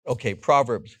Okay,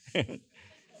 Proverbs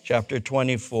chapter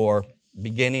 24,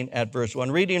 beginning at verse 1,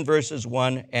 reading verses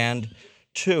 1 and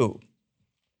 2.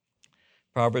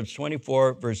 Proverbs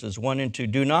 24, verses 1 and 2.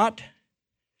 Do not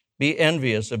be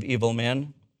envious of evil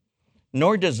men,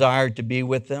 nor desire to be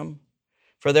with them,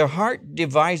 for their heart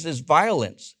devises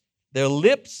violence. Their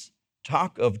lips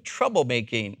talk of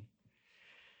troublemaking.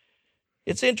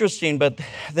 It's interesting, but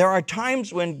there are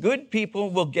times when good people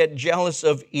will get jealous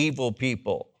of evil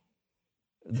people.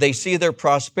 They see their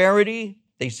prosperity,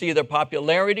 they see their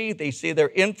popularity, they see their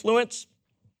influence,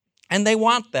 and they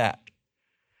want that.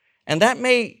 And that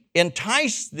may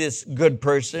entice this good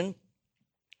person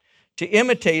to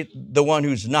imitate the one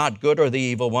who's not good or the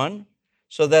evil one,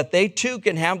 so that they too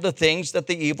can have the things that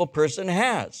the evil person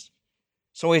has.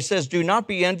 So he says, do not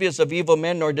be envious of evil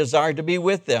men, nor desire to be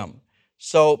with them.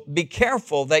 So be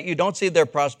careful that you don't see their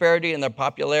prosperity and their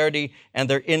popularity and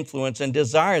their influence and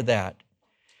desire that.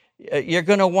 You're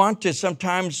going to want to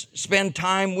sometimes spend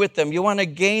time with them. You want to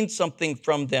gain something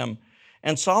from them.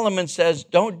 And Solomon says,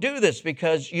 don't do this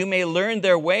because you may learn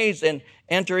their ways and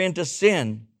enter into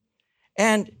sin.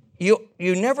 And you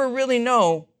never really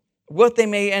know what they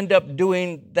may end up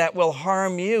doing that will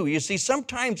harm you. You see,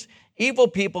 sometimes evil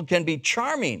people can be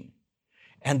charming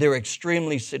and they're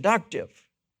extremely seductive.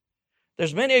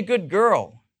 There's many a good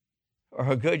girl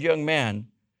or a good young man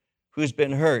who's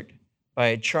been hurt by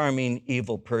a charming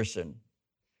evil person.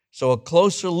 So a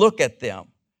closer look at them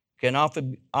can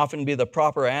often be the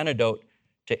proper antidote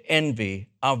to envy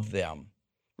of them.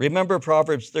 Remember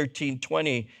Proverbs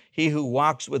 13:20, he who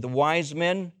walks with wise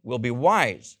men will be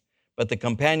wise, but the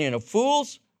companion of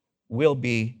fools will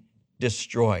be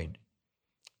destroyed.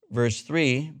 Verse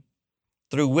 3,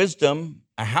 through wisdom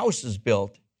a house is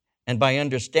built, and by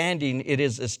understanding it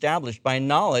is established. By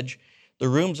knowledge the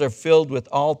rooms are filled with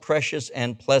all precious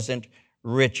and pleasant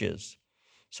riches.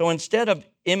 So instead of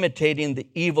imitating the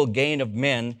evil gain of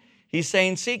men, he's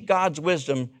saying seek God's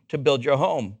wisdom to build your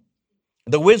home.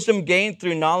 The wisdom gained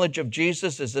through knowledge of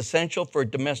Jesus is essential for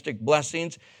domestic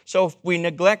blessings. So if we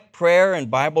neglect prayer and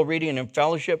Bible reading and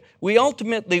fellowship, we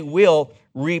ultimately will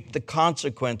reap the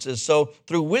consequences. So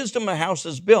through wisdom, a house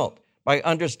is built. By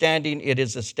understanding, it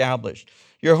is established.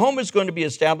 Your home is going to be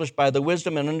established by the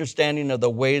wisdom and understanding of the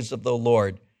ways of the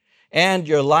Lord. And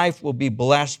your life will be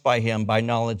blessed by him. By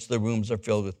knowledge, the rooms are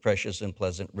filled with precious and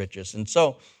pleasant riches. And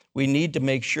so we need to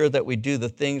make sure that we do the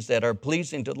things that are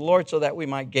pleasing to the Lord so that we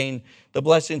might gain the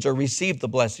blessings or receive the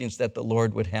blessings that the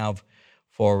Lord would have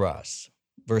for us.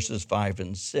 Verses 5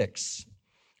 and 6.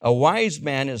 A wise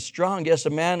man is strong. Yes, a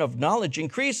man of knowledge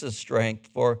increases strength.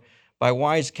 For by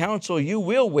wise counsel you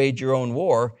will wage your own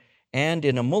war, and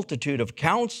in a multitude of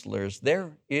counselors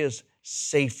there is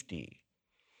safety.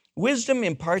 Wisdom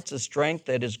imparts a strength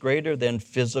that is greater than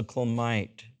physical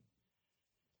might.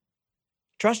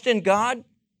 Trust in God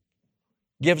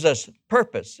gives us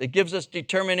purpose. It gives us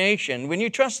determination. When you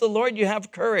trust the Lord, you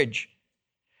have courage.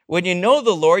 When you know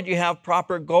the Lord, you have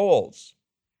proper goals.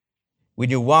 When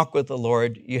you walk with the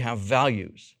Lord, you have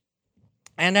values.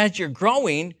 And as you're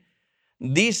growing,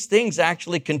 these things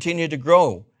actually continue to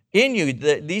grow in you.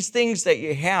 These things that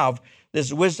you have,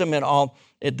 this wisdom and all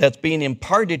that's being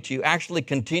imparted to you, actually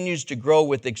continues to grow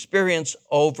with experience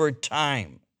over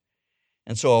time.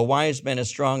 And so a wise man is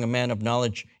strong, a man of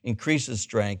knowledge increases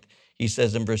strength. He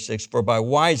says in verse 6, for by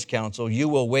wise counsel you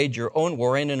will wage your own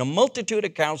war, and in a multitude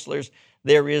of counselors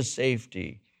there is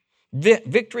safety.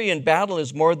 Victory in battle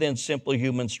is more than simple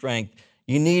human strength.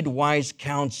 You need wise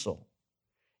counsel.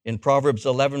 In Proverbs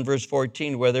 11, verse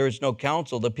 14, where there is no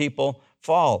counsel, the people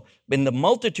fall. In the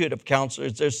multitude of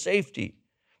counselors, there's safety.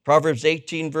 Proverbs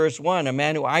 18, verse 1, a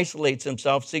man who isolates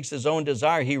himself seeks his own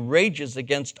desire. He rages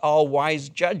against all wise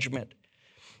judgment.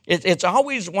 It's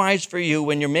always wise for you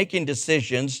when you're making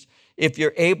decisions, if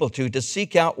you're able to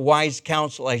seek out wise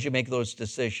counsel as you make those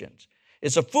decisions.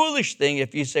 It's a foolish thing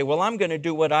if you say, well, I'm going to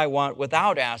do what I want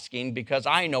without asking because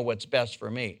I know what's best for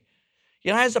me.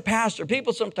 You know, as a pastor,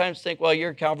 people sometimes think, well,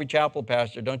 you're a Calvary Chapel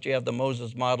pastor. Don't you have the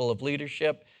Moses model of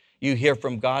leadership? You hear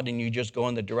from God and you just go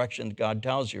in the direction that God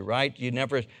tells you, right? You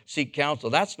never seek counsel.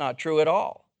 That's not true at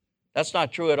all. That's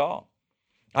not true at all.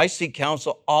 I seek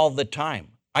counsel all the time.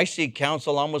 I seek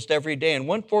counsel almost every day in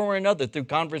one form or another through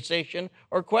conversation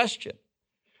or question.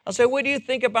 I'll say, what do you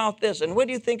think about this? And what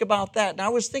do you think about that? And I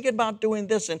was thinking about doing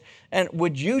this. And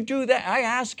would you do that? I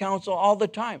ask counsel all the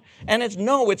time. And it's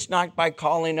not by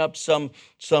calling up some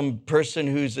person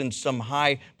who's in some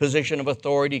high position of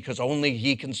authority because only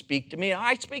he can speak to me.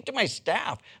 I speak to my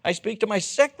staff. I speak to my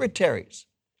secretaries.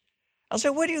 I'll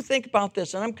say, what do you think about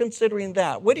this? And I'm considering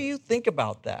that. What do you think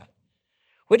about that?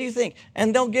 What do you think?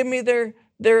 And they'll give me their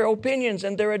their opinions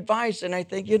and their advice. And I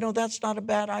think, that's not a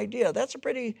bad idea. That's a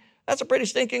pretty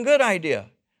stinking good idea.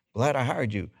 Glad I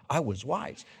hired you. I was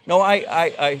wise. No,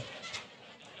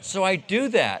 so I do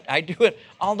that. I do it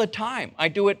all the time. I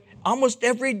do it almost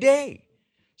every day.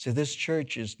 So this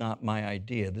church is not my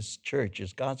idea. This church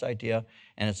is God's idea,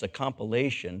 and it's a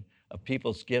compilation of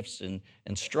people's gifts and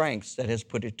strengths that has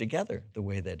put it together the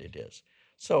way that it is.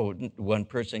 So one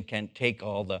person can't take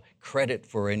all the credit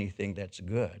for anything that's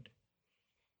good.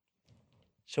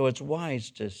 So it's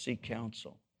wise to seek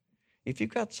counsel. If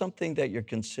you've got something that you're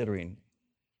considering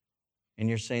and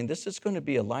you're saying this is going to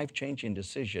be a life-changing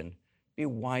decision, be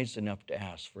wise enough to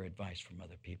ask for advice from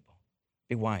other people.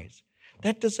 Be wise.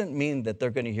 That doesn't mean that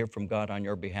they're going to hear from God on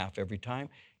your behalf every time.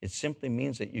 It simply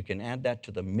means that you can add that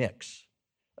to the mix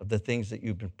of the things that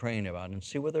you've been praying about and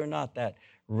see whether or not that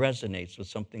resonates with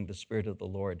something the Spirit of the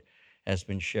Lord has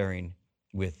been sharing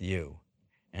with you.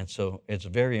 And so it's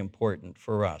very important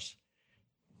for us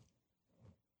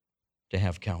to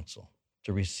have counsel,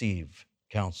 to receive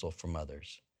counsel from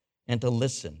others, and to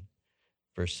listen.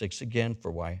 Verse 6 again,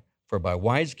 for by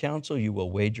wise counsel you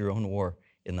will wage your own war.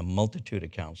 In the multitude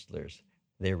of counselors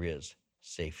there is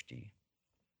safety.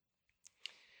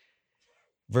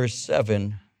 Verse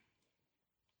 7,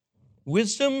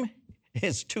 wisdom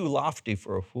is too lofty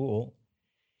for a fool.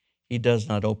 He does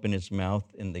not open his mouth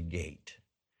in the gate.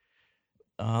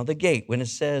 The gate, when it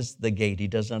says the gate, he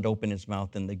does not open his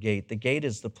mouth in the gate. The gate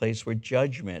is the place where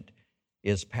judgment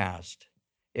is passed.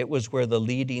 It was where the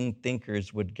leading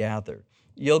thinkers would gather.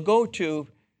 You'll go to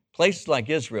places like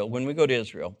Israel. When we go to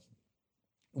Israel,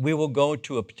 we will go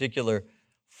to a particular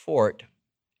fort,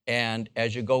 and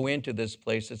as you go into this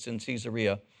place, it's in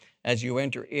Caesarea, as you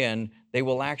enter in, they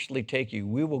will actually take you.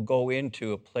 We will go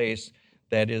into a place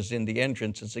that is in the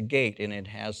entrance. It's a gate, and it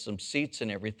has some seats and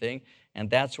everything, and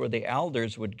that's where the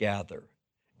elders would gather,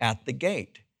 at the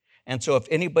gate. And so if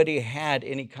anybody had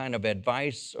any kind of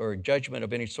advice or judgment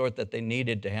of any sort that they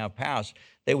needed to have passed,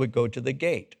 they would go to the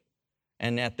gate.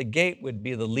 And at the gate would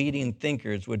be the leading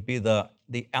thinkers, would be the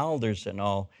elders and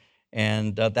all.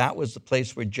 And that was the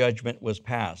place where judgment was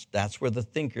passed. That's where the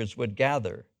thinkers would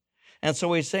gather. And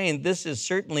so he's saying this is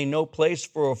certainly no place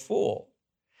for a fool.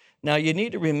 Now you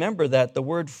need to remember that the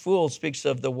word fool speaks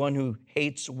of the one who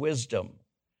hates wisdom.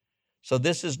 So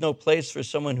this is no place for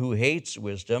someone who hates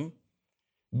wisdom.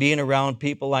 Being around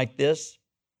people like this,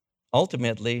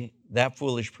 ultimately, that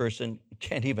foolish person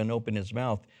can't even open his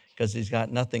mouth because he's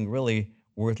got nothing really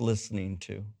worth listening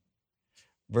to.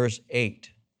 Verse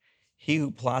 8, he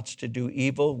who plots to do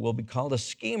evil will be called a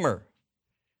schemer.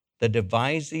 The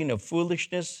devising of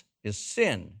foolishness is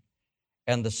sin,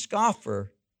 and the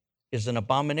scoffer is an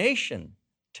abomination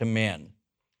to men.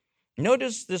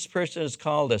 Notice this person is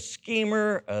called a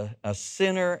schemer, a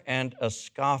sinner, and a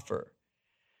scoffer.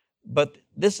 But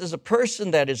this is a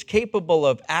person that is capable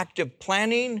of active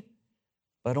planning,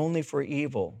 but only for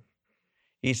evil.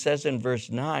 He says in verse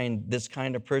 9, this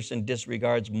kind of person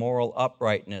disregards moral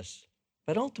uprightness.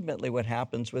 But ultimately what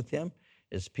happens with him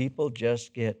is people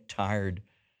just get tired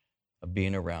of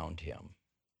being around him.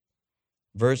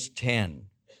 Verse 10,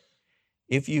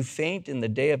 if you faint in the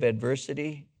day of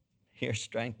adversity, your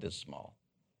strength is small.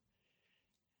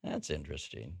 That's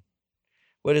interesting.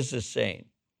 What is this saying?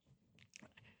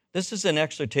 This is an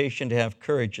exhortation to have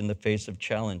courage in the face of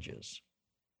challenges.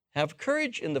 Have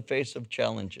courage in the face of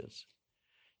challenges.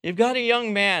 You've got a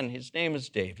young man, his name is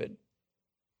David,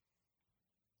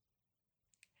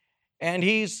 and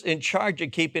he's in charge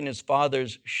of keeping his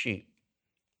father's sheep.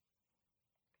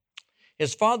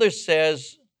 His father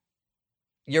says,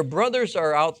 your brothers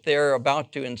are out there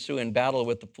about to ensue in battle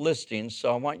with the Philistines,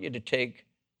 so I want you to take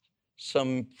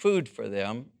some food for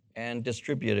them and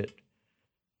distribute it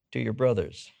to your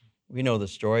brothers. We know the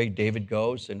story. David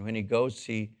goes, and when he goes,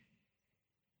 he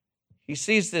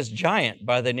sees this giant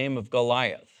by the name of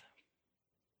Goliath.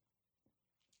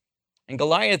 And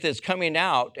Goliath is coming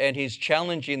out, and he's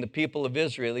challenging the people of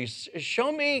Israel. He's,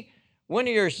 show me one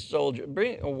of your soldiers,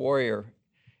 bring a warrior.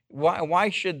 Why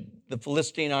should the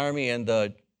Philistine army and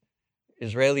the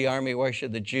Israeli army, why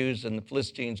should the Jews and the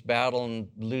Philistines battle and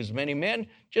lose many men?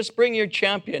 Just bring your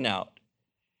champion out,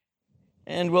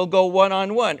 and we'll go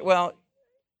one-on-one. Well,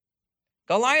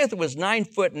 Goliath was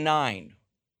 9'9".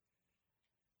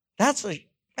 That's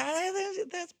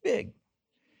big.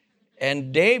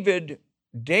 And David,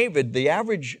 the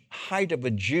average height of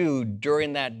a Jew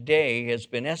during that day has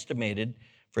been estimated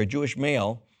for a Jewish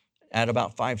male at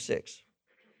about 5'6".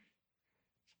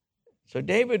 So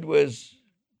David was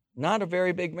not a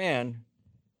very big man.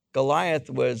 Goliath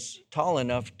was tall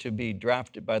enough to be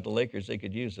drafted by the Lakers. They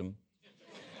could use him.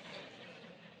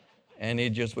 And he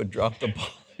just would drop the ball.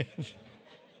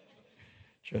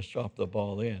 Just drop the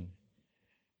ball in.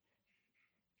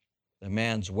 The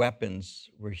man's weapons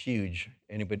were huge.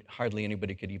 Hardly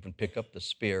anybody could even pick up the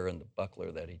spear and the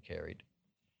buckler that he carried.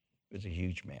 He was a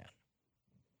huge man.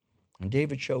 And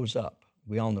David shows up.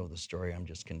 We all know the story. I'm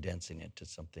just condensing it to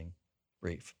something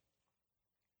brief.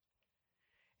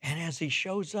 And as he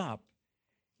shows up,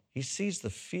 he sees the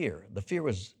fear. The fear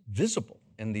was visible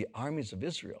in the armies of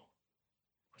Israel.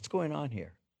 What's going on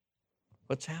here?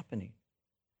 What's happening?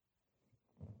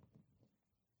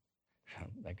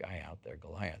 That guy out there,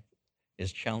 Goliath,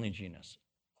 is challenging us.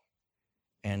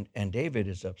 And David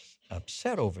is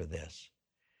upset over this.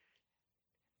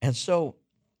 And so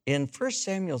in 1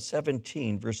 Samuel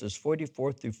 17, verses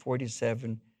 44 through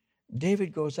 47,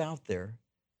 David goes out there.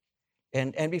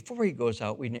 And before he goes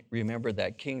out, we remember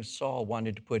that King Saul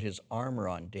wanted to put his armor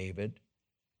on David.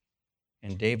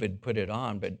 And David put it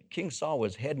on, but King Saul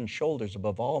was head and shoulders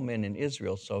above all men in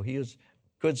Israel, so he was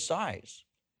good size.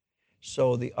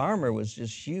 So the armor was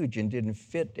just huge and didn't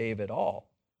fit Dave at all.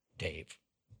 Dave.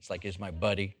 It's like he's my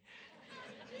buddy.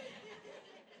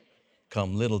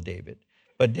 Come, little David.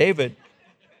 But David,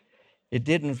 it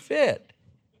didn't fit.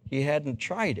 He hadn't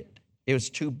tried it. It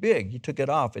was too big. He took it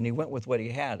off, and he went with what he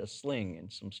had, a sling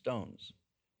and some stones,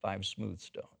 5 smooth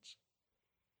stones.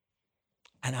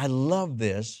 And I love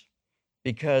this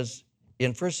because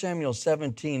in 1 Samuel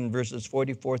 17, verses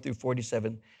 44 through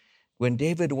 47, when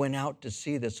David went out to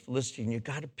see this Philistine, you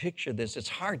got to picture this. It's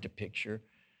hard to picture.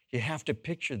 You have to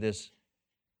picture this.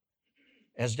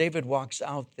 As David walks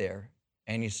out there,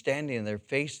 and he's standing there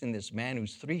facing this man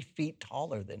who's 3 feet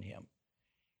taller than him.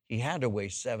 He had to weigh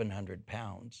 700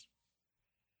 pounds.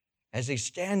 As he's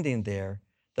standing there,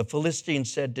 the Philistine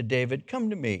said to David,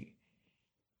 "Come to me,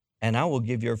 and I will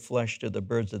give your flesh to the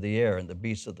birds of the air and the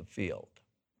beasts of the field."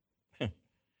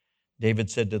 David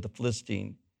said to the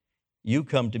Philistine, "You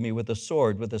come to me with a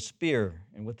sword, with a spear,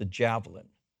 and with a javelin.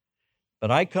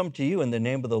 But I come to you in the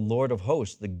name of the Lord of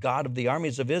hosts, the God of the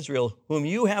armies of Israel, whom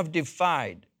you have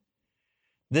defied.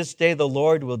 This day the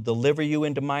Lord will deliver you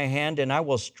into my hand, and I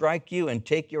will strike you and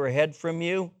take your head from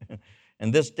you.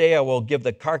 And this day I will give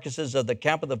the carcasses of the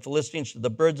camp of the Philistines to the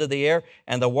birds of the air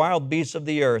and the wild beasts of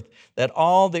the earth, that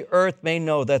all the earth may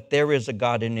know that there is a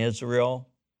God in Israel.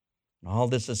 And all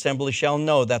this assembly shall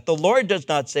know that the Lord does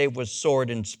not save with sword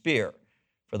and spear,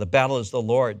 for the battle is the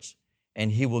Lord's,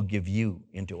 and he will give you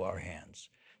into our hands."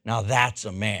 Now that's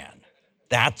a man.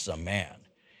 That's a man.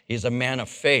 He's a man of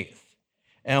faith.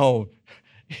 And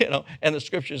and the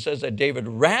scripture says that David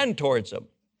ran towards him.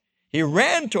 He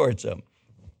ran towards him.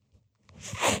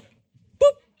 Boop.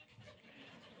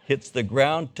 Hits the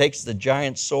ground, takes the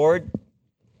giant sword,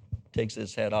 takes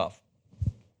his head off.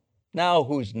 Now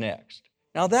who's next?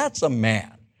 Now that's a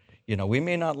man. We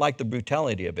may not like the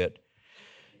brutality of it,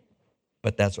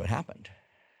 but that's what happened.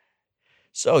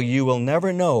 So you will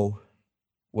never know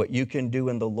what you can do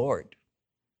in the Lord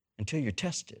until you're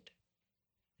tested.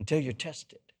 Until you're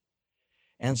tested.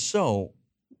 And so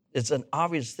it's an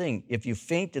obvious thing. If you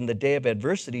faint in the day of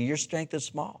adversity, your strength is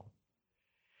small.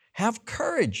 Have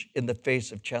courage in the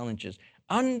face of challenges.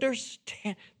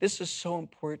 Understand. This is so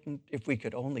important if we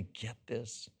could only get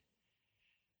this.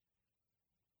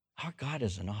 Our God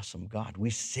is an awesome God. We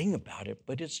sing about it,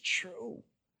 but it's true.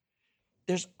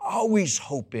 There's always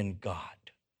hope in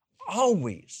God.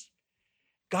 Always.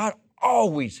 God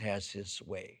always has his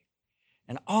way.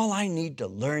 And all I need to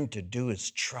learn to do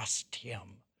is trust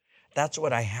him. That's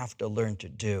what I have to learn to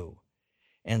do.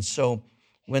 And so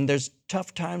when there's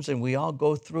tough times and we all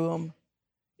go through them,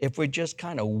 if we just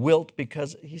kind of wilt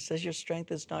because he says your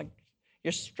strength is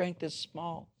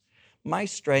small. My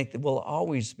strength will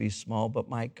always be small, but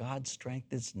my God's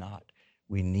strength is not.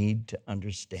 We need to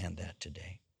understand that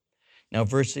today. Now,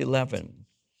 verse 11,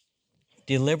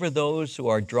 deliver those who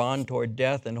are drawn toward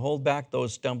death and hold back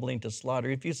those stumbling to slaughter.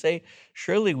 If you say,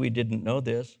 surely we didn't know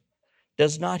this,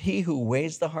 does not he who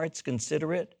weighs the hearts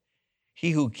consider it?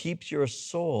 He who keeps your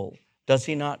soul, does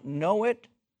he not know it?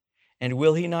 And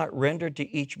will he not render to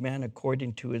each man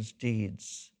according to his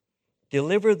deeds?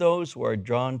 Deliver those who are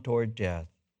drawn toward death.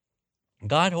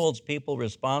 God holds people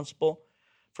responsible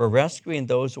for rescuing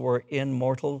those who are in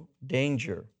mortal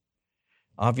danger.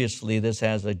 Obviously, this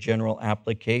has a general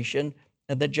application,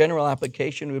 and the general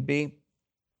application would be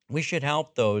we should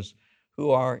help those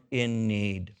who are in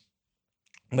need.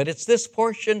 But it's this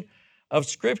portion of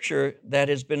Scripture that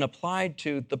has been applied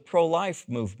to the pro-life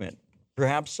movement.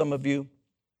 Perhaps some of you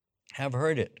have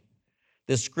heard it.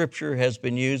 This Scripture has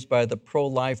been used by the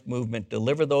pro-life movement.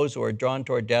 Deliver those who are drawn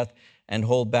toward death and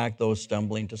hold back those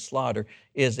stumbling to slaughter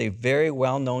is a very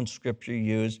well-known Scripture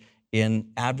used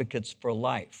in advocates for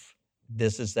life.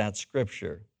 This is that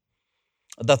Scripture.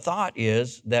 The thought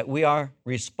is that we are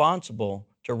responsible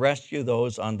to rescue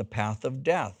those on the path of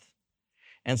death.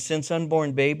 And since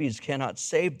unborn babies cannot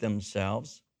save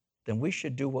themselves, then we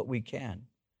should do what we can.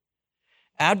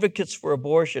 Advocates for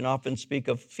abortion often speak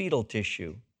of fetal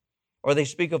tissue, or they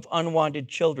speak of unwanted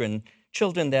children,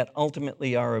 children that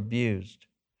ultimately are abused.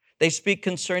 They speak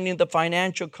concerning the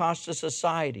financial cost to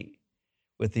society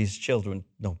with these children,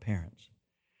 no parents.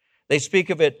 They speak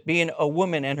of it being a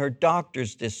woman and her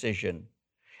doctor's decision.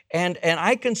 And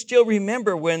I can still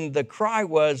remember when the cry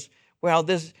was, well,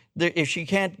 if she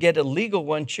can't get a legal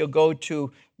one, she'll go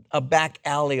to a back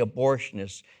alley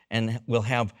abortionist and we'll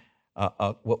have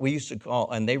what we used to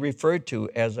call, and they referred to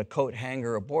as a coat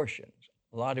hanger abortion.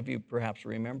 A lot of you perhaps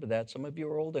remember that. Some of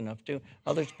you are old enough to.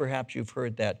 Others perhaps you've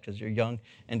heard that because you're young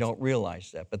and don't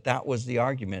realize that. But that was the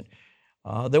argument.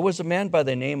 There is a man by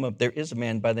the name of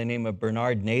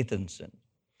Bernard Nathanson.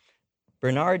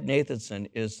 Bernard Nathanson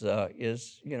is a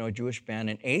Jewish man,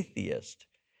 an atheist,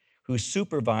 who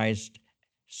supervised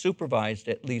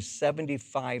at least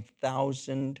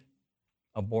 75,000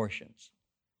 abortions.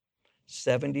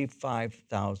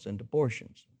 75,000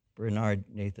 abortions, Bernard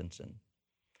Nathanson.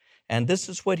 And this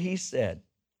is what he said.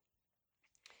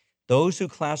 Those who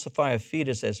classify a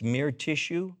fetus as mere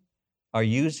tissue are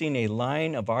using a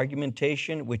line of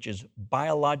argumentation which is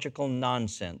biological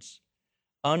nonsense,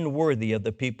 unworthy of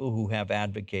the people who have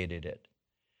advocated it.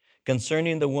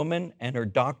 Concerning the woman and her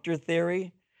doctor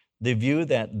theory, the view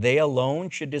that they alone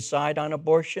should decide on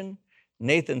abortion,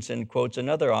 Nathanson quotes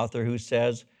another author who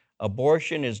says,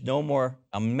 abortion is no more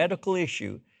a medical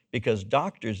issue because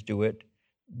doctors do it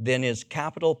than is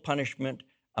capital punishment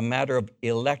a matter of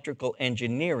electrical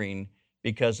engineering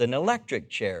because an electric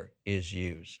chair is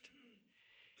used.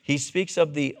 He speaks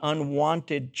of the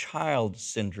unwanted child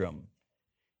syndrome.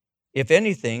 If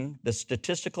anything, the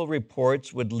statistical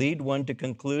reports would lead one to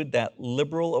conclude that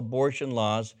liberal abortion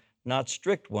laws, not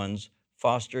strict ones,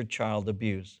 foster child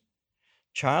abuse.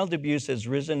 Child abuse has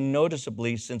risen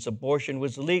noticeably since abortion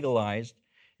was legalized,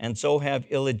 and so have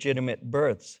illegitimate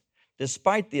births,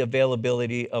 despite the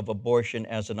availability of abortion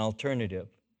as an alternative.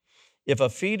 If a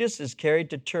fetus is carried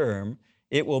to term,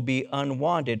 it will be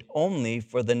unwanted only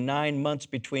for the 9 months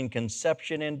between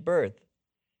conception and birth.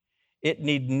 It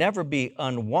need never be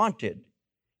unwanted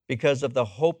because of the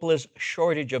hopeless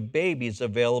shortage of babies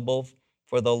available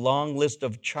for the long list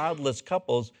of childless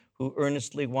couples who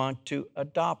earnestly want to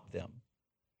adopt them.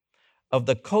 Of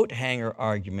the coat hanger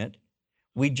argument,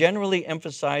 we generally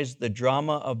emphasize the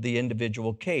drama of the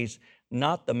individual case,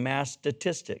 not the mass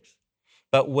statistics.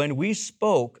 But when we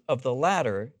spoke of the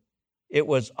latter, it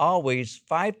was always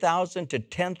 5,000 to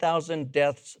 10,000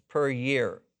 deaths per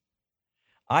year.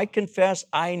 I confess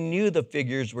I knew the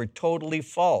figures were totally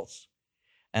false,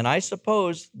 and I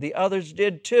suppose the others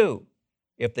did too,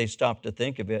 if they stopped to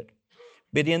think of it.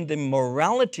 But in the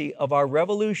morality of our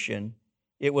revolution,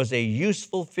 it was a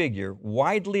useful figure,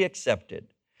 widely accepted.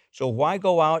 So why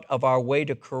go out of our way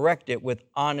to correct it with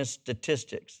honest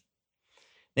statistics?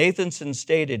 Nathanson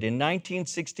stated in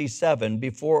 1967,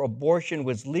 before abortion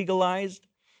was legalized,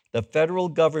 the federal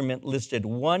government listed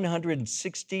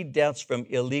 160 deaths from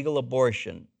illegal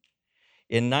abortion.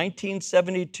 In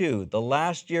 1972, the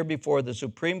last year before the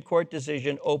Supreme Court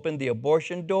decision opened the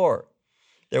abortion door,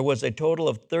 there was a total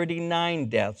of 39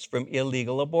 deaths from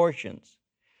illegal abortions.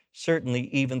 Certainly,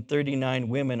 even 39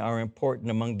 women are important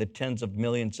among the tens of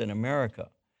millions in America.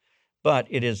 But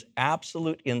it is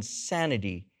absolute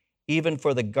insanity, even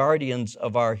for the guardians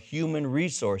of our human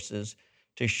resources,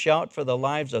 to shout for the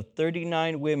lives of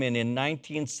 39 women in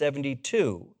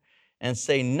 1972 and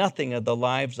say nothing of the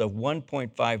lives of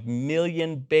 1.5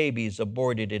 million babies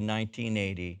aborted in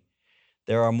 1980.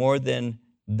 There are more than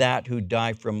that who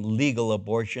die from legal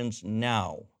abortions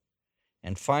now.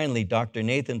 And finally, Dr.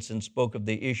 Nathanson spoke of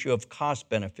the issue of cost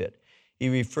benefit. He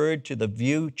referred to the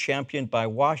view championed by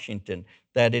Washington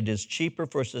that it is cheaper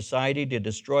for society to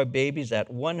destroy babies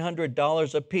at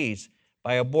 $100 apiece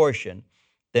by abortion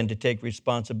than to take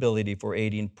responsibility for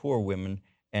aiding poor women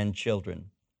and children.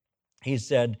 He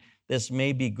said, this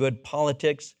may be good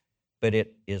politics, but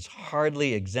it is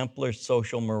hardly exemplar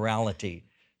social morality.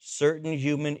 Certain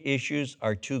human issues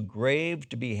are too grave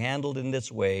to be handled in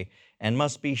this way and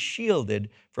must be shielded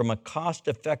from a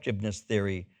cost-effectiveness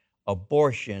theory.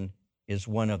 Abortion is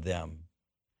one of them.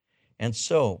 And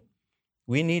so,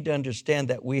 we need to understand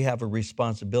that we have a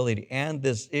responsibility, and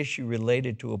this issue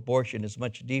related to abortion is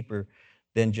much deeper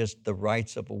than just the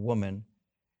rights of a woman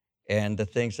and the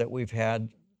things that we've had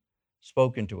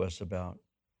spoken to us about.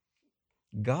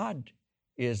 God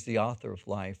is the author of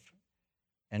life,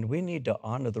 and we need to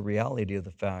honor the reality of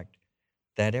the fact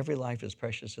that every life is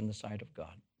precious in the sight of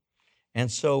God. And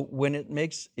so when it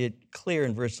makes it clear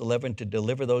in verse 11 to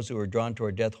deliver those who are drawn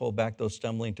toward death, hold back those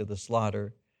stumbling to the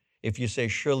slaughter. If you say,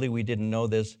 surely we didn't know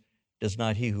this, does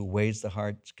not he who weighs the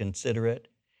hearts consider it?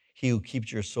 He who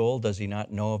keeps your soul, does he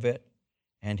not know of it?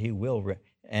 And he will,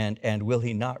 and will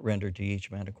he not render to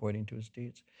each man according to his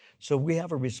deeds? So we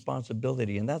have a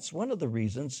responsibility, and that's one of the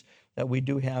reasons that we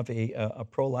do have a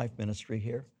pro-life ministry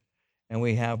here. And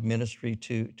we have ministry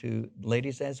to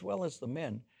ladies as well as the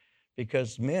men,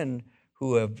 because men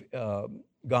who have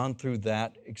gone through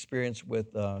that experience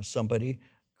with somebody,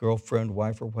 girlfriend,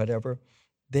 wife, or whatever,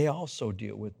 they also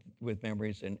deal with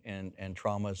memories and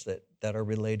traumas that are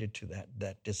related to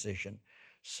that decision.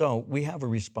 So we have a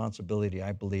responsibility,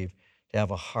 I believe, to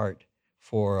have a heart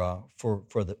for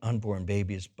the unborn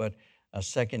babies. But a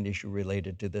second issue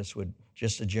related to this would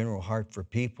just a general heart for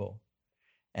people.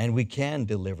 And we can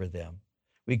deliver them.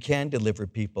 We can deliver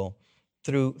people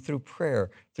through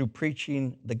prayer, through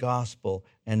preaching the gospel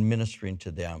and ministering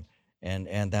to them.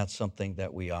 And that's something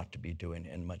that we ought to be doing,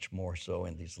 and much more so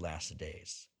in these last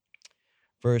days.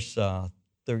 Verse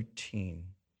 13.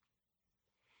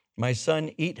 My son,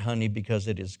 eat honey because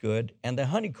it is good, and the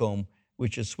honeycomb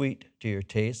which is sweet to your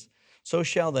taste. So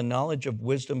shall the knowledge of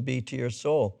wisdom be to your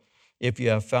soul. If you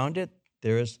have found it,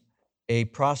 there is a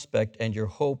prospect, and your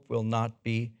hope will not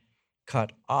be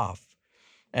cut off.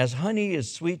 As honey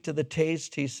is sweet to the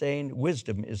taste, he's saying,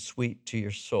 wisdom is sweet to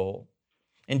your soul.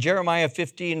 In Jeremiah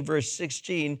 15, verse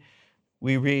 16,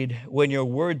 we read, when your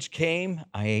words came,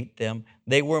 I ate them.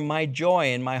 They were my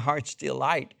joy and my heart's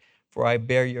delight, for I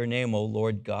bear your name, O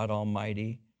Lord God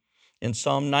Almighty. In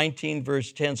Psalm 19,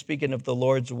 verse 10, speaking of the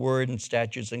Lord's word and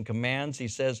statutes and commands, he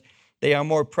says, they are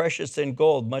more precious than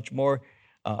gold, much more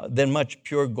than much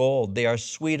pure gold. They are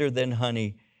sweeter than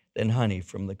honey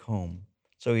from the comb.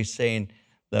 So he's saying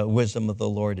the wisdom of the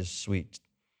Lord is sweet.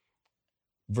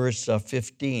 Verse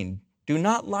 15, do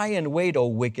not lie in wait, O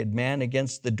wicked man,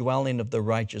 against the dwelling of the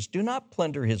righteous. Do not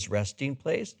plunder his resting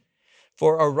place.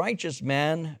 For a righteous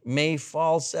man may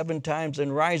fall 7 times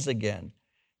and rise again,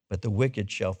 but the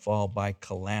wicked shall fall by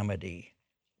calamity.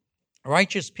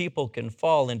 Righteous people can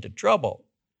fall into trouble,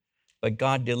 but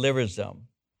God delivers them.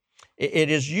 It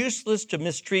is useless to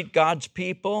mistreat God's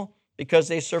people because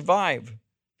they survive.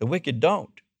 The wicked don't.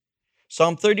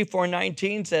 Psalm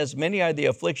 34:19 says, many are the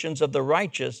afflictions of the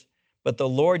righteous, but the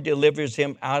Lord delivers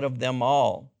him out of them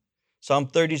all. Psalm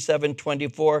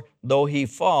 37:24, though he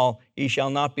fall, he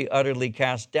shall not be utterly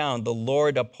cast down. The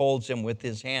Lord upholds him with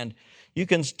his hand. You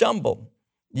can stumble.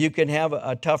 You can have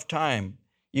a tough time.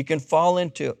 You can fall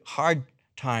into hard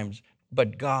times,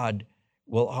 but God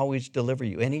will always deliver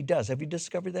you, and he does. Have you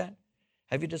discovered that?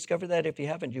 Have you discovered that? If you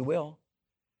haven't, you will.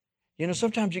 You know,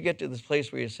 sometimes you get to this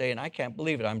place where you say, and I can't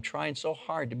believe it, I'm trying so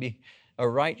hard to be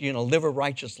live a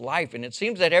righteous life, and it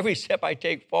seems that every step I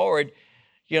take forward,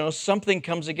 something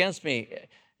comes against me.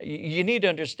 You need to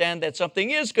understand that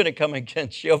something is going to come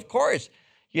against you, of course.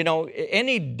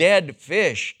 Any dead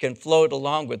fish can float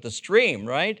along with the stream,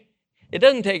 right? It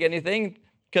doesn't take anything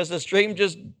because the stream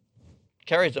just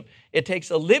carries them. It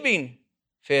takes a living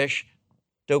fish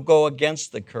to go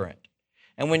against the current.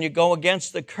 And when you go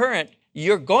against the current,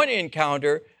 you're going to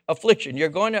encounter affliction. You're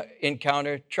going to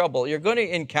encounter trouble. You're going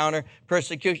to encounter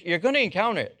persecution. You're going to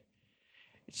encounter it.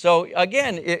 So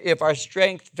again, if our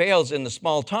strength fails in the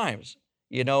small times,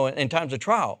 in times of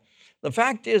trial, the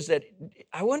fact is that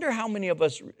I wonder how many of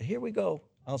us, here we go,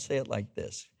 I'll say it like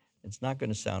this. It's not going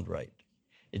to sound right.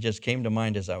 It just came to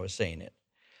mind as I was saying it.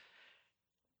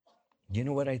 You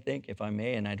know what I think, if I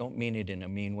may, and I don't mean it in a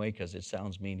mean way because it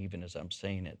sounds mean even as I'm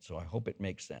saying it, so I hope it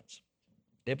makes sense.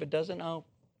 If it doesn't,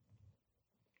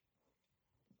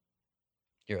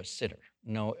 you're a sinner.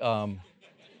 No,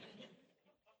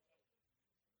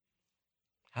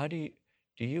 how do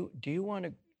you want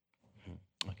to,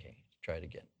 okay, try it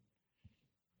again.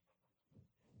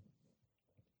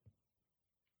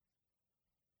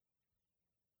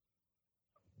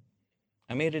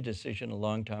 I made a decision a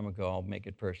long time ago, I'll make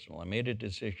it personal. I made a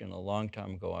decision a long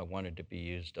time ago I wanted to be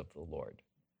used of the Lord.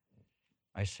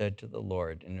 I said to the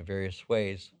Lord in various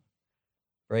ways,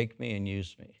 break me and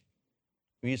use me.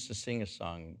 We used to sing a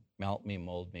song, melt me,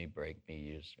 mold me, break me,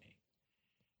 use me.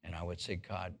 And I would say,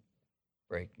 God,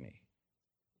 break me.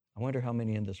 I wonder how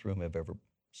many in this room have ever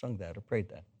sung that or prayed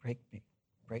that. Break me,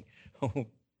 break.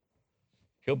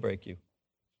 He'll break you.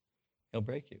 He'll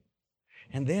break you.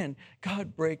 And then,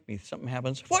 God, break me. Something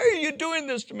happens. Why are you doing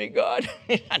this to me, God?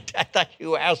 I thought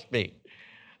you asked me.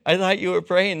 I thought you were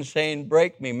praying, saying,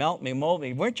 break me, melt me, mold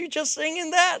me. Weren't you just singing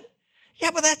that?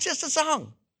 Yeah, but that's just a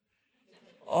song.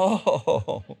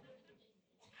 Oh,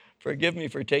 forgive me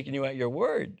for taking you at your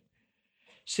word.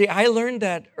 See, I learned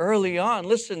that early on.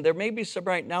 Listen, there may be some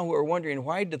right now who are wondering,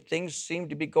 why do things seem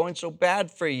to be going so bad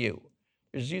for you?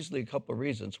 There's usually a couple of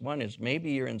reasons. One is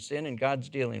maybe you're in sin and God's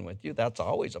dealing with you. That's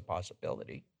always a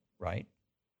possibility, right?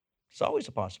 It's always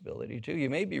a possibility, too. You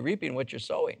may be reaping what you're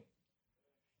sowing.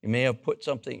 You may have put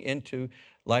something into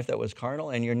life that was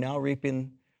carnal, and you're now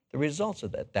reaping the results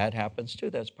of that. That happens, too.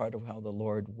 That's part of how the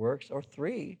Lord works. Or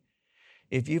three,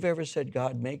 if you've ever said,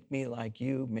 God, make me like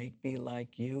you,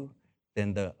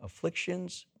 then the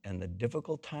afflictions and the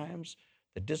difficult times,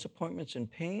 the disappointments and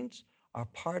pains are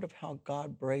part of how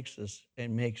God breaks us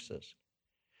and makes us.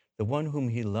 The one whom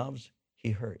he loves,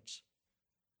 he hurts.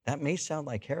 That may sound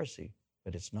like heresy,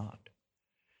 but it's not.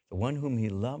 The one whom he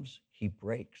loves, he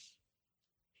breaks.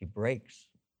 He breaks.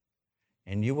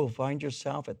 And you will find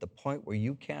yourself at the point where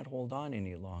you can't hold on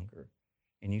any longer.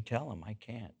 And you tell him, I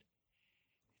can't.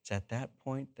 It's at that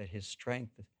point that his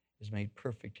strength is made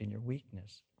perfect in your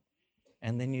weakness.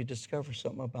 And then you discover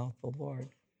something about the Lord.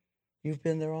 You've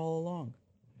been there all along.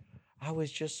 I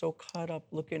was just so caught up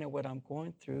looking at what I'm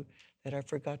going through that I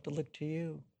forgot to look to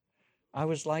you. I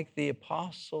was like the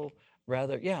apostle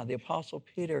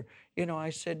Peter. I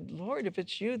said, Lord, if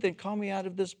it's you, then call me out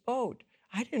of this boat.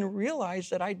 I didn't realize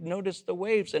that I'd notice the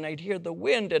waves and I'd hear the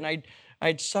wind and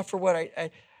I'd suffer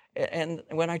and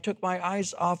when I took my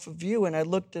eyes off of you and I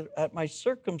looked at my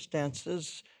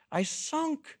circumstances, I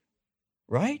sunk,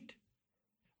 right?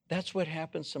 That's what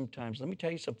happens sometimes. Let me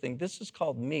tell you something. This is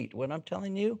called meat. What I'm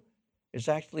telling you is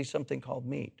actually something called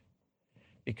meat.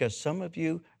 Because some of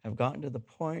you have gotten to the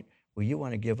point where you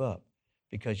want to give up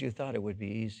because you thought it would be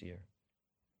easier.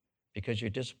 Because you're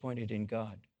disappointed in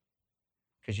God.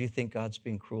 Because you think God's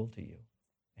being cruel to you.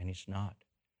 And he's not.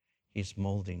 He's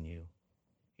molding you.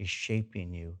 He's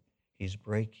shaping you. He's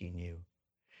breaking you.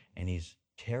 And he's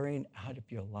tearing out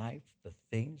of your life the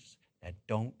things that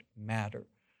don't matter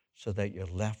so that you're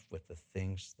left with the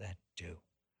things that do.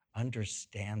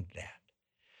 Understand that.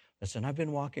 Listen, I've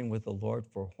been walking with the Lord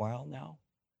for a while now,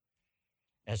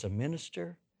 as a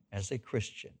minister, as a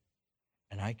Christian,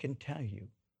 and I can tell you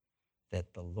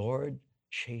that the Lord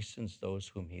chastens those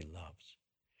whom he loves,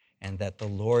 and that the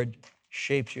Lord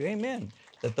shapes you. Amen.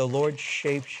 That the Lord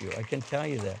shapes you. I can tell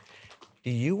you that. Do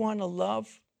you want to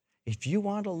love? If you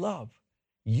want to love,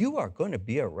 you are going to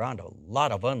be around a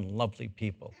lot of unlovely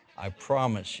people. I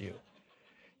promise you.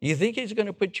 You think he's going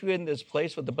to put you in this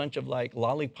place with a bunch of like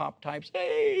lollipop types?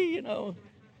 Hey,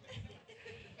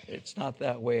 It's not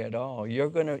that way at all. You're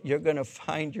gonna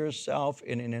find yourself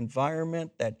in an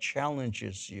environment that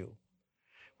challenges you,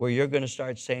 where you're going to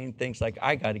start saying things like,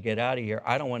 I got to get out of here.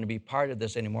 I don't want to be part of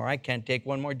this anymore. I can't take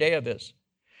one more day of this.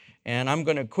 And I'm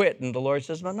going to quit. And the Lord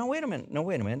says, no, wait a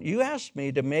minute. You asked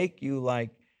me to make you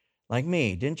like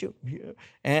me, didn't you?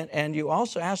 And you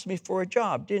also asked me for a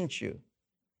job, didn't you?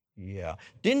 Yeah.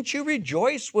 Didn't you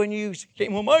rejoice when you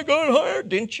came home? I got hired,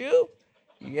 didn't you?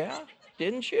 Yeah.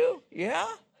 Didn't you? Yeah.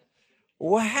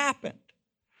 What happened?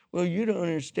 Well, you don't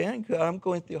understand. I'm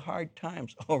going through hard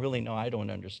times. Oh, really? No, I don't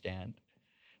understand.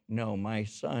 No, my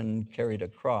son carried a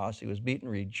cross. He was beaten,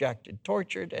 rejected,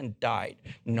 tortured, and died.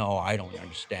 No, I don't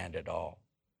understand at all.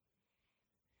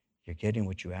 You're getting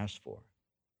what you asked for.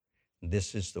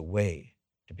 This is the way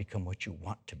to become what you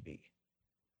want to be.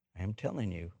 I am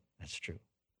telling you, that's true.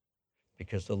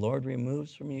 Because the Lord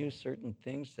removes from you certain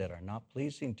things that are not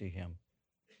pleasing to him,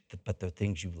 but they're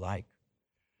things you like.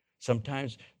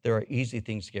 Sometimes there are easy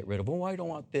things to get rid of. Oh, I don't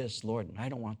want this, Lord, and I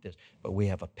don't want this. But we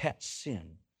have a pet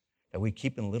sin that we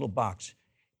keep in a little box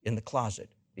in the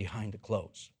closet behind the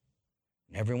clothes.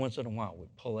 And every once in a while, we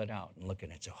pull it out and look at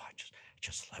it and say, oh, I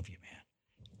just love you, man.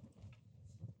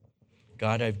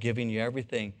 God, I've given you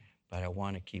everything, but I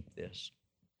want to keep this.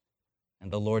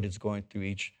 And the Lord is going through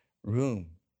each room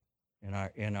in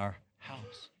our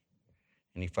house.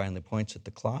 And he finally points at the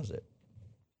closet.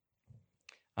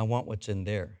 I want what's in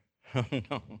there.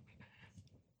 No.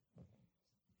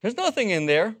 There's nothing in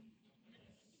there.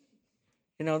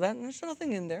 You know that? There's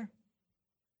nothing in there.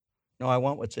 No, I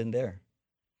want what's in there.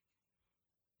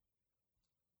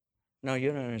 No,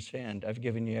 you don't understand. I've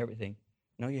given you everything.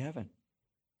 No, you haven't.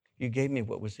 You gave me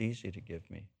what was easy to give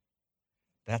me.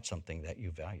 That's something that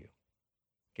you value.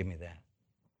 Give me that.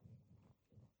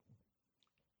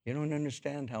 You don't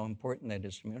understand how important that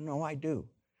is to me. No, I do.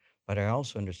 But I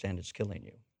also understand it's killing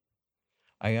you.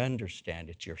 I understand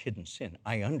it's your hidden sin.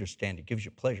 I understand it gives you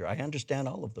pleasure. I understand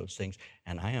all of those things.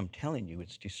 And I am telling you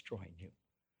it's destroying you.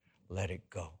 Let it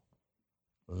go.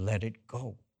 Let it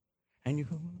go. And you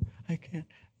go, I can't.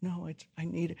 No, I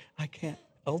need it. I can't.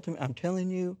 Ultimately,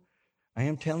 I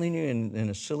am telling you in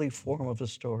a silly form of a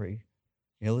story,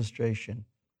 illustration,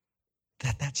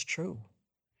 that's true.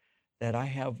 that I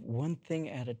have one thing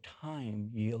at a time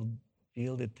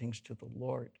yielded things to the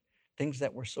Lord, things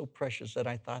that were so precious that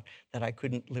I thought that I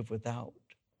couldn't live without,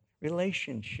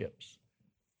 relationships,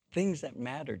 things that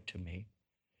mattered to me.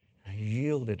 I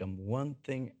yielded them one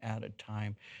thing at a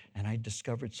time, and I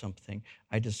discovered something.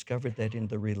 I discovered that in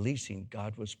the releasing,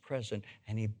 God was present,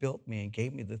 and he built me and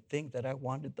gave me the thing that I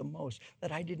wanted the most,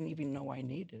 that I didn't even know I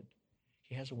needed.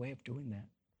 He has a way of doing that.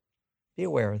 Be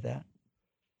aware of that.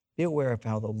 Be aware of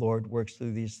how the Lord works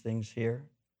through these things here.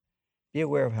 Be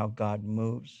aware of how God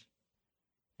moves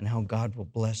and how God will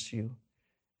bless you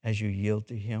as you yield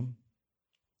to him.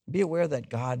 Be aware that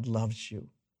God loves you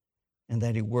and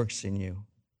that he works in you,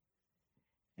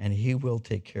 and he will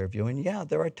take care of you. And yeah,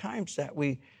 there are times that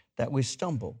we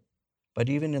stumble, but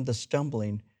even in the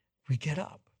stumbling, we get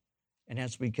up. And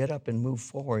as we get up and move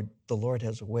forward, the Lord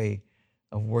has a way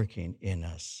of working in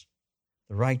us.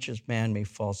 The righteous man may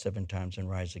fall 7 times and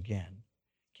rise again.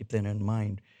 Keep that in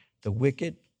mind. The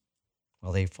wicked,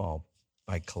 well, they fall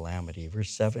by calamity. Verse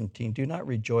 17, do not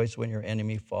rejoice when your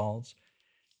enemy falls.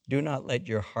 Do not let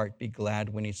your heart be glad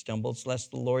when he stumbles,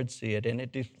 lest the Lord see it, and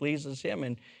it displeases him,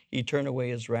 and he turn away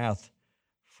his wrath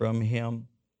from him.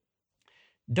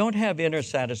 Don't have inner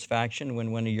satisfaction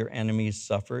when one of your enemies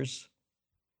suffers.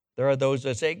 There are those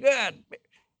that say, good,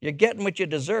 you're getting what you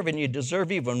deserve, and you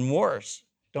deserve even worse.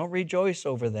 Don't rejoice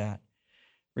over that.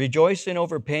 Rejoicing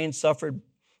over pain suffered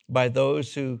by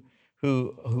those who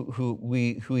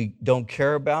we don't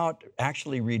care about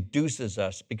actually reduces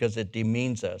us because it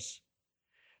demeans us.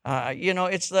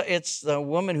 It's the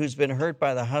woman who's been hurt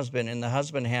by the husband, and the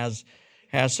husband has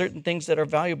certain things that are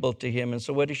valuable to him. And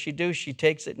so what does she do? She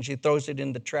takes it and she throws it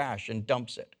in the trash and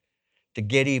dumps it to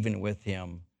get even with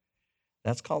him.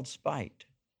 That's called spite.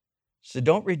 So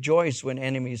don't rejoice when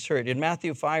enemies hurt. In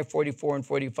Matthew 5:44 and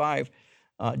 45,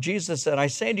 Jesus said, I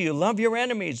say to you, love your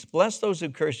enemies, bless those who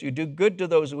curse you, do good to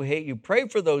those who hate you, pray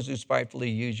for those who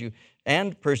spitefully use you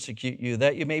and persecute you,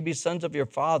 that you may be sons of your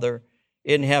Father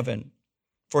in heaven.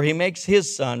 For he makes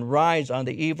his sun rise on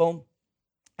the evil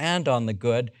and on the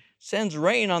good, sends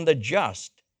rain on the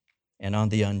just and on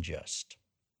the unjust.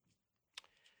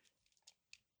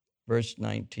 Verse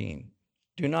 19,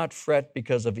 do not fret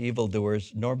because of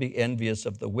evildoers, nor be envious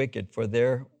of the wicked, for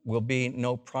there will be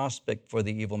no prospect for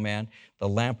the evil man. The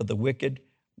lamp of the wicked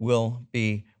will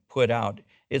be put out.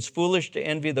 It's foolish to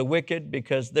envy the wicked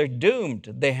because they're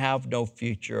doomed. They have no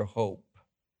future hope.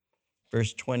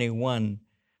 Verse 21,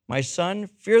 my son,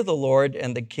 fear the Lord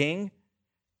and the king.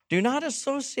 Do not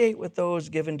associate with those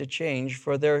given to change,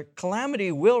 for their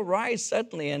calamity will rise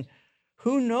suddenly, and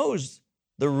who knows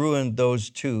the ruin those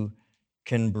two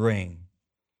can bring.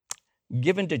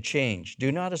 Given to change.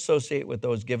 Do not associate with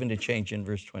those given to change in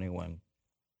verse 21.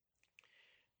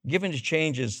 Given to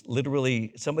change is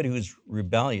literally somebody who's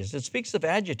rebellious. It speaks of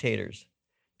agitators.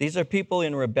 These are people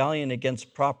in rebellion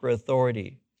against proper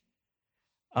authority.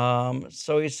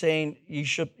 So he's saying you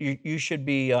should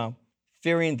be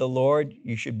fearing the Lord.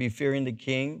 You should be fearing the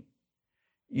King.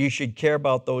 You should care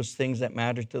about those things that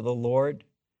matter to the Lord.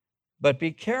 But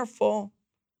be careful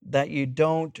that you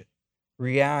don't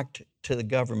react to the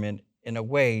government in a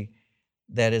way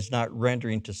that is not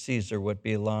rendering to Caesar what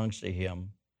belongs to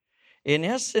him. In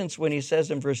essence, when he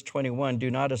says in verse 21, do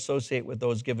not associate with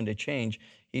those given to change,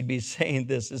 he'd be saying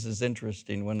this. This is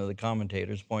interesting. One of the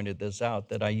commentators pointed this out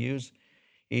that I use.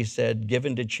 He said,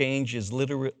 given to change is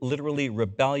literally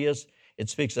rebellious. It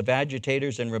speaks of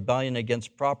agitators and rebellion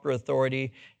against proper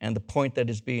authority. And the point that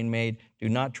is being made, do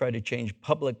not try to change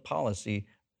public policy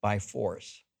by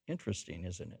force. Interesting,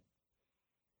 isn't it?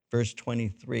 Verse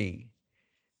 23,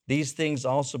 these things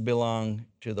also belong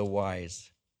to the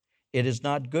wise. It is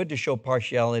not good to show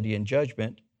partiality in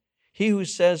judgment. He who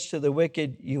says to the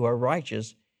wicked, you are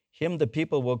righteous, him the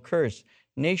people will curse.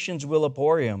 Nations will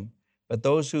abhor him. But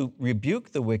those who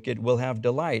rebuke the wicked will have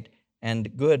delight,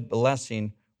 and good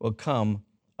blessing will come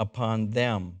upon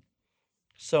them.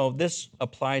 So this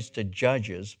applies to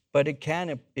judges, but it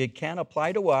can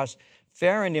apply to us.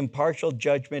 Fair and impartial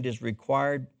judgment is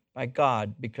required by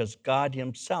God because God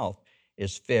himself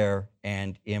is fair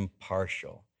and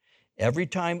impartial. Every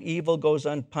time evil goes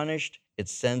unpunished, it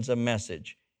sends a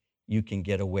message. You can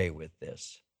get away with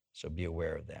this. So be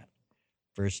aware of that.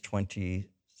 Verse 20,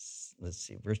 let's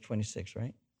see, verse 26,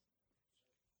 right?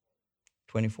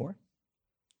 24?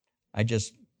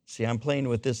 I'm playing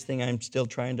with this thing. I'm still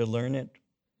trying to learn it.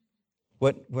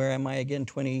 Where am I again?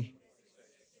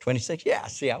 26? Yeah,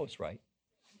 see, I was right.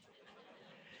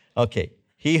 Okay,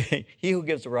 he who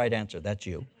gives the right answer, that's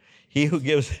you. He who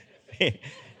gives the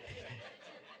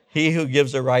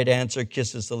right answer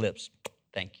kisses the lips.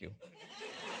 Thank you.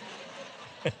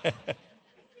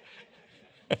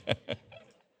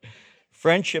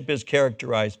 Friendship is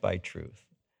characterized by truth.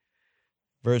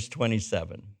 Verse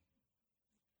 27.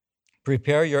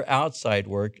 Prepare your outside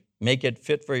work, make it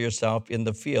fit for yourself in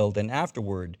the field, and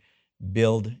afterward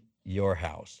build your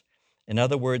house. In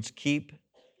other words, keep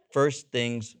first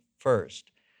things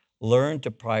first. Learn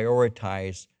to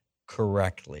prioritize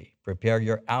correctly. Prepare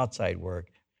your outside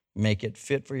work, make it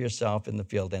fit for yourself in the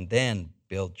field, and then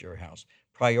build your house.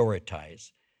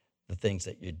 Prioritize the things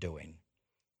that you're doing.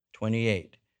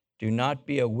 28. Do not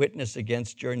be a witness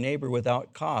against your neighbor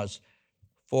without cause.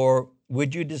 For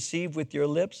would you deceive with your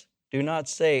lips? Do not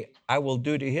say, I will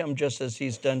do to him just as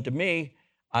he's done to me.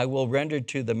 I will render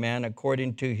to the man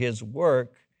according to his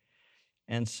work.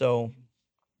 And so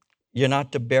you're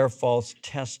not to bear false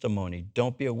testimony.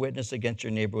 Don't be a witness against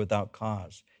your neighbor without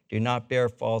cause. Do not bear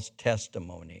false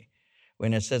testimony.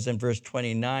 When it says in verse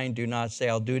 29, do not say,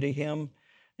 I'll do to him.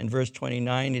 In verse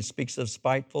 29, it speaks of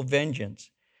spiteful vengeance.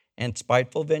 And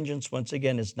spiteful vengeance, once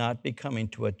again, is not becoming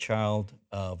to a child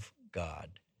of God.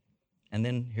 And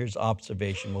then here's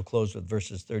observation. We'll close with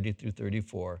verses 30 through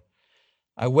 34.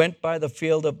 I went by the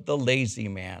field of the lazy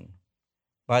man,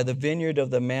 by the vineyard of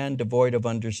the man devoid of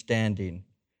understanding.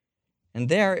 And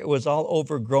there it was all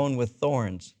overgrown with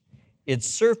thorns. Its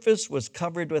surface was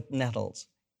covered with nettles,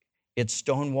 its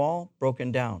stone wall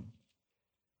broken down.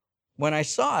 When I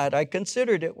saw it, I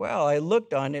considered it well. I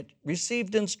looked on it,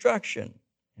 received instruction.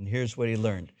 And here's what he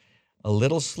learned. A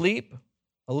little sleep,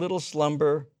 a little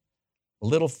slumber, a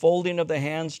little folding of the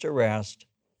hands to rest.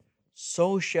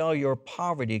 So shall your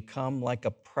poverty come like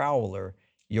a prowler,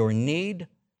 your need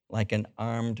like an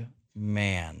armed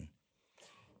man.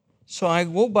 So I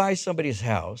go by somebody's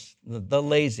house, the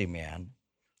lazy man,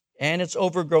 and it's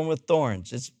overgrown with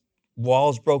thorns. Its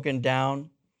walls broken down.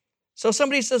 So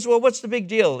somebody says, well, what's the big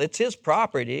deal? It's his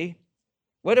property.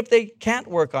 What if they can't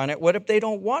work on it? What if they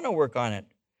don't want to work on it?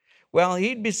 Well,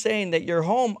 he'd be saying that your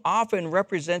home often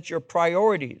represents your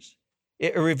priorities.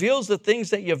 It reveals the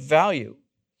things that you value.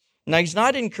 Now, he's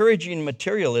not encouraging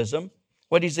materialism.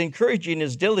 What he's encouraging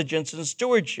is diligence and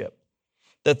stewardship.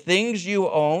 The things you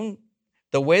own,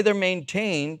 the way they're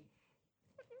maintained,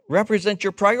 represent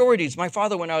your priorities. My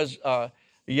father, when I was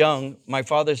young, my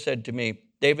father said to me,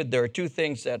 David, there are two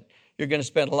things that you're going to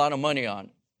spend a lot of money on.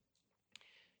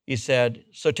 He said,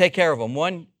 so take care of them.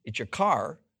 One, it's your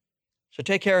car. So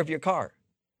take care of your car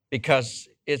because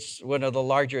it's one of the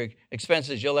larger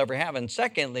expenses you'll ever have. And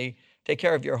secondly, take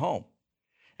care of your home.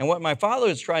 And what my father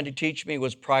was trying to teach me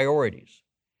was priorities.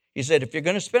 He said, if you're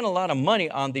going to spend a lot of money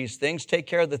on these things, take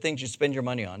care of the things you spend your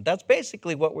money on. That's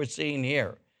basically what we're seeing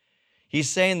here. He's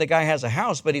saying the guy has a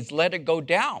house, but he's let it go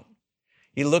down.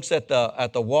 He looks at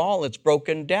the wall, it's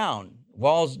broken down.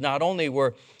 Walls not only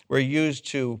were used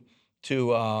to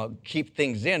keep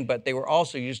things in, but they were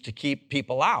also used to keep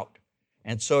people out.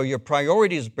 And so your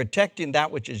priority is protecting that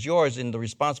which is yours in the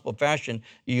responsible fashion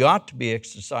you ought to be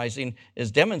exercising, is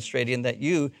demonstrating that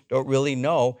you don't really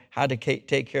know how to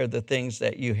take care of the things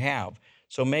that you have.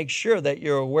 So make sure that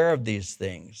you're aware of these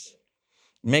things.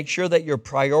 Make sure that your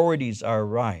priorities are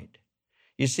right.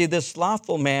 You see, this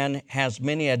slothful man has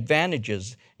many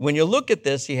advantages. When you look at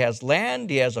this, he has land,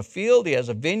 he has a field, he has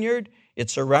a vineyard.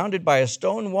 It's surrounded by a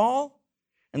stone wall.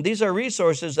 And these are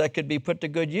resources that could be put to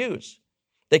good use.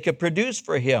 They could produce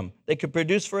for him. They could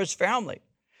produce for his family.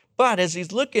 But as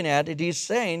he's looking at it, he's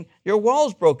saying, your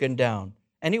wall's broken down,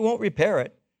 and he won't repair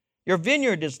it. Your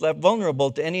vineyard is left vulnerable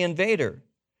to any invader.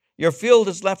 Your field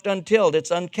is left untilled.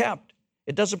 It's unkept.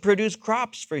 It doesn't produce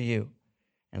crops for you.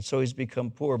 And so he's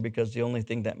become poor because the only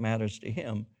thing that matters to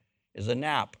him is a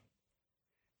nap.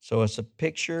 So it's a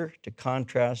picture to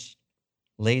contrast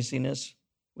laziness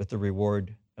with the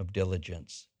reward of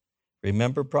diligence.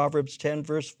 Remember Proverbs 10,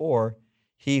 verse 4,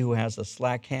 he who has a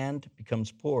slack hand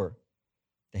becomes poor.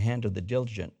 The hand of the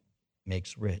diligent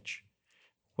makes rich.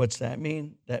 What's that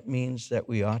mean? That means that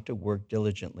we ought to work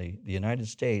diligently. The United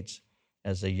States,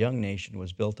 as a young nation,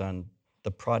 was built on the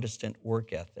Protestant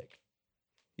work ethic.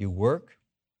 You work,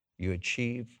 you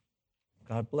achieve,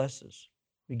 God blesses.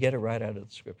 We get it right out of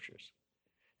the scriptures.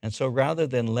 And so rather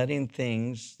than letting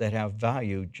things that have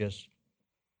value just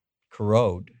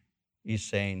corrode, he's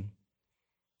saying,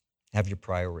 have your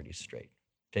priorities straight.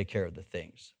 Take care of the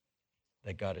things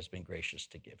that God has been gracious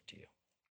to give to you.